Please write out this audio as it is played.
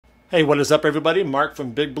Hey, what is up everybody? Mark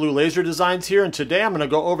from BigBlueLaserDesigns here, and today I'm going to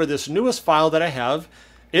go over this newest file that I have.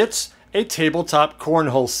 It's a tabletop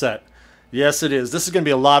cornhole set. Yes, it is. This is going to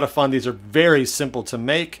be a lot of fun. These are very simple to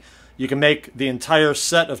make. You can make the entire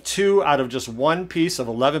set of 2 out of just one piece of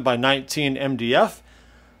 11 by 19 MDF.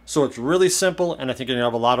 So it's really simple, and I think you're going to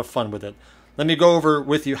have a lot of fun with it. Let me go over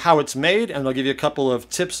with you how it's made, and I'll give you a couple of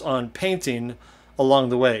tips on painting along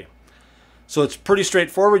the way. So it's pretty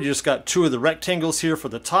straightforward. You just got 2 of the rectangles here for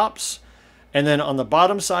the tops. And then on the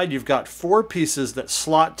bottom side, you've got 4 pieces that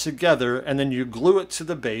slot together, and then you glue it to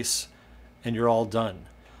the base, and you're all done.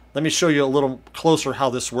 Let me show you a little closer how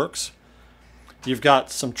this works. You've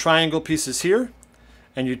got some triangle pieces here,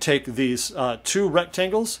 and you take these 2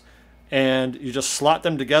 rectangles, and you just slot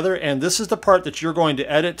them together. And this is the part that you're going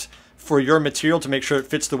to edit for your material to make sure it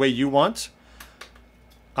fits the way you want.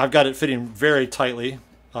 I've got it fitting very tightly.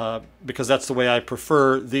 Because that's the way I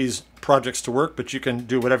prefer these projects to work, but you can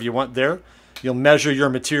do whatever you want there. You'll measure your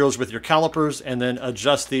materials with your calipers and then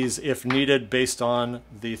adjust these if needed based on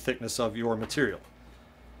the thickness of your material.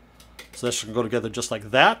 So this can go together just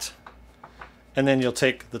like that. And then you'll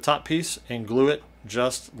take the top piece and glue it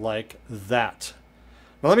just like that.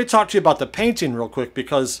 Now let me talk to you about the painting real quick,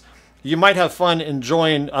 because you might have fun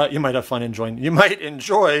enjoying, you might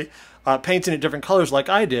enjoy painting it different colors like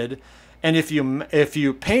I did. And if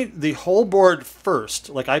you paint the whole board first,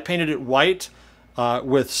 like I painted it white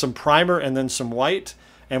with some primer and then some white,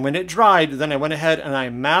 and when it dried, then I went ahead and I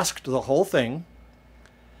masked the whole thing,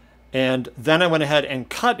 and then I went ahead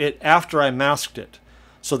and cut it after I masked it.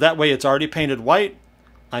 So that way it's already painted white,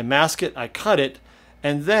 I mask it, I cut it,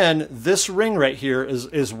 and then this ring right here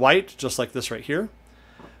is white, just like this right here.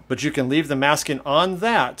 But you can leave the masking on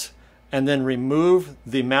that, and then remove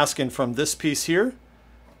the masking from this piece here,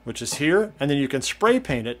 which is here, and then you can spray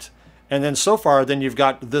paint it. And then so far, then you've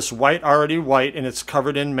got this white already white, and it's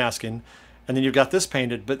covered in masking, and then you've got this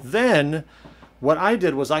painted. But then what I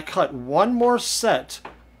did was I cut one more set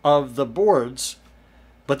of the boards,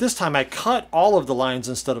 but this time I cut all of the lines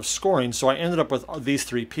instead of scoring, so I ended up with these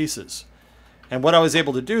 3 pieces. And what I was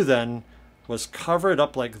able to do then was cover it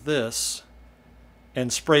up like this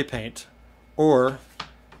and spray paint, or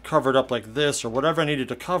cover it up like this, or whatever I needed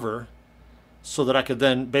to cover, so that I could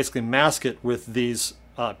then basically mask it with these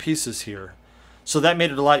pieces here. So that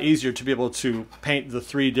made it a lot easier to be able to paint the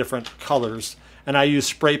 3 different colors. And I use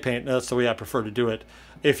spray paint. That's the way I prefer to do it.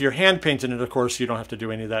 If you're hand painting it, of course, you don't have to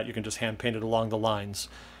do any of that. You can just hand paint it along the lines.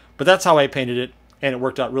 But that's how I painted it, and it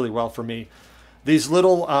worked out really well for me. These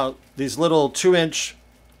little 2-inch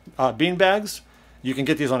bean bags, you can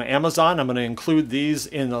get these on Amazon. I'm going to include these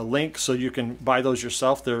in a link so you can buy those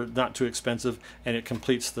yourself. They're not too expensive, and it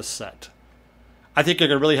completes the set. I think you're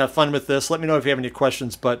going to really have fun with this. Let me know if you have any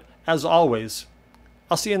questions, but as always,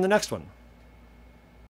 I'll see you in the next one.